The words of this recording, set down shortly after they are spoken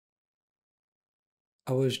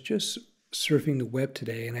I was just surfing the web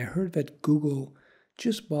today and I heard that Google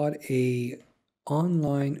just bought a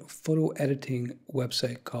online photo editing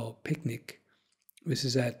website called Picnik. This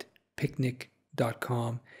is at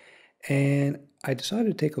picnic.com. And I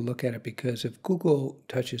decided to take a look at it because if Google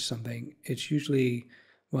touches something, it's usually,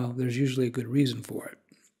 well, there's usually a good reason for it.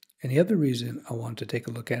 And the other reason I wanted to take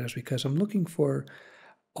a look at it is because I'm looking for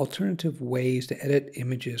alternative ways to edit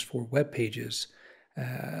images for web pages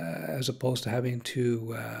as opposed to having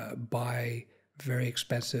to buy very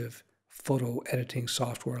expensive photo editing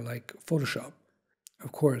software like Photoshop.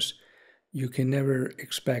 Of course, you can never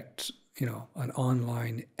expect, an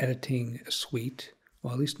online editing suite,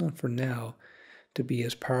 well, at least not for now, to be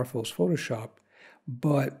as powerful as Photoshop.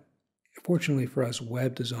 But fortunately for us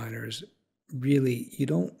web designers, really, you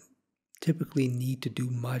don't typically need to do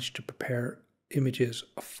much to prepare images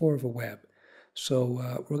for the web.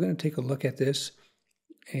 So we're going to take a look at this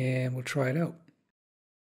and we'll try it out.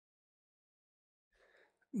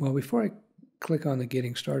 Well, before I click on the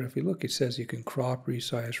getting started, if we look, it says you can crop,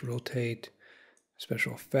 resize, rotate,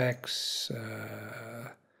 special effects,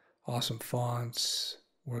 awesome fonts,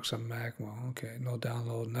 works on Mac. Well, okay, no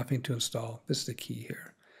download, nothing to install. This is the key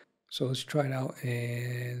here. So let's try it out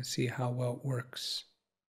and see how well it works.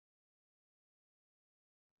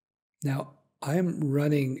 Now, I'm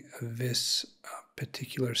running this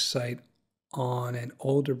particular site on an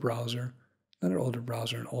older browser, not an older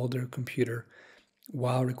browser, an older computer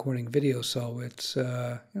while recording video. So it's,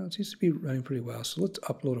 it seems to be running pretty well. So let's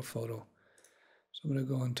upload a photo. So I'm going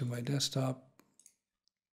to go into my desktop.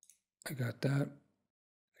 I got that.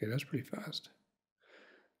 Okay, that's pretty fast.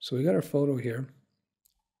 So we got our photo here.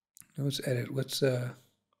 Now let's edit. Let's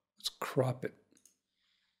crop it.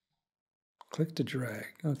 Click to drag.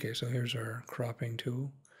 Okay, so here's our cropping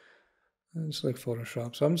tool. It's like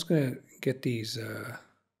Photoshop. So I'm just going to get these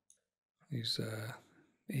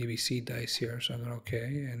ABC dice here. So I'm going to OK,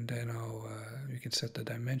 and then you can set the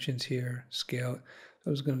dimensions here, scale. So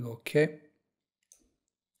I'm just going to go OK.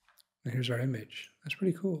 And here's our image. That's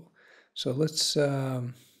pretty cool. So let's,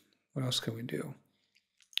 what else can we do?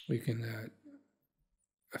 We can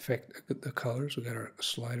affect the colors. We got our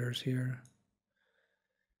sliders here.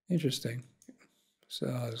 Interesting. So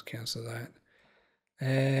I'll just cancel that.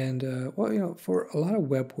 And, well, for a lot of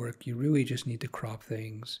web work, you really just need to crop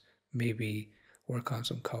things, maybe work on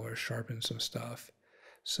some colors, sharpen some stuff.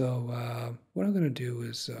 So what I'm going to do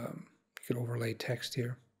is you can overlay text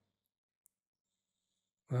here.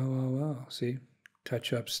 Well, see?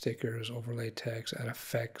 Touch up stickers, overlay text, add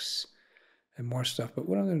effects, and more stuff. But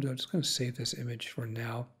what I'm going to do, I'm just going to save this image for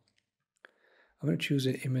now. I'm going to choose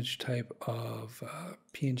an image type of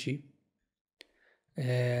PNG.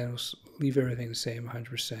 And we'll leave everything the same,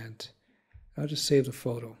 100%. I'll just save the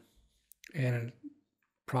photo. And it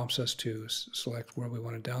prompts us to select where we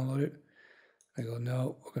want to download it. I go,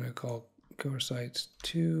 no, we're going to go to sites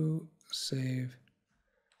to save.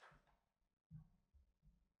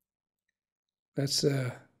 That's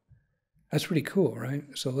pretty cool, right?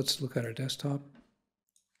 So let's look at our desktop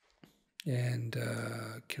and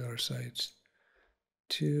killer sites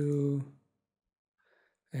 2.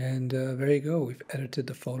 And there you go. We've edited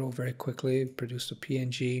the photo very quickly, produced a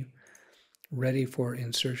PNG, ready for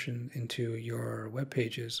insertion into your web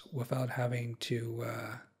pages without having to,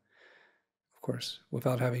 of course,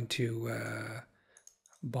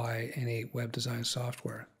 buy any web design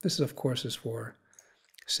software. This, of course, is for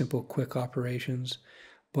simple, quick operations.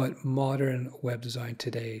 But modern web design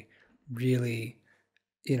today really,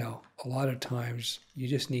 a lot of times you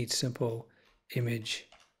just need simple image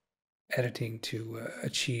editing to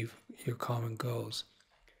achieve your common goals.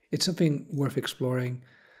 It's something worth exploring.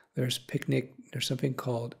 There's Picnik, there's something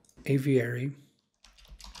called Aviary.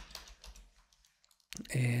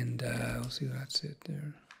 And we'll see, that's it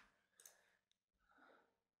there.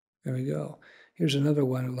 There we go. Here's another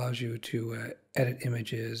one that allows you to edit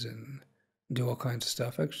images and do all kinds of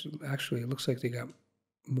stuff. Actually, it looks like they got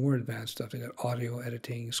more advanced stuff. They got audio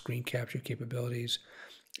editing, screen capture capabilities.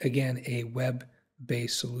 Again, a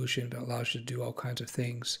web-based solution that allows you to do all kinds of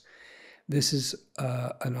things. This is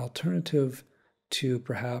an alternative to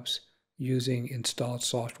perhaps using installed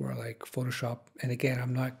software like Photoshop. And again,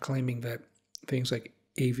 I'm not claiming that things like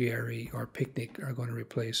Aviary or Picnik are going to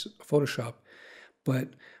replace Photoshop, but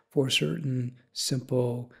for certain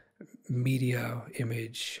simple media,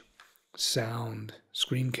 image, sound,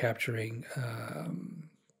 screen capturing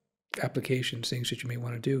applications, things that you may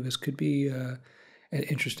want to do, this could be an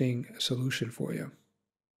interesting solution for you.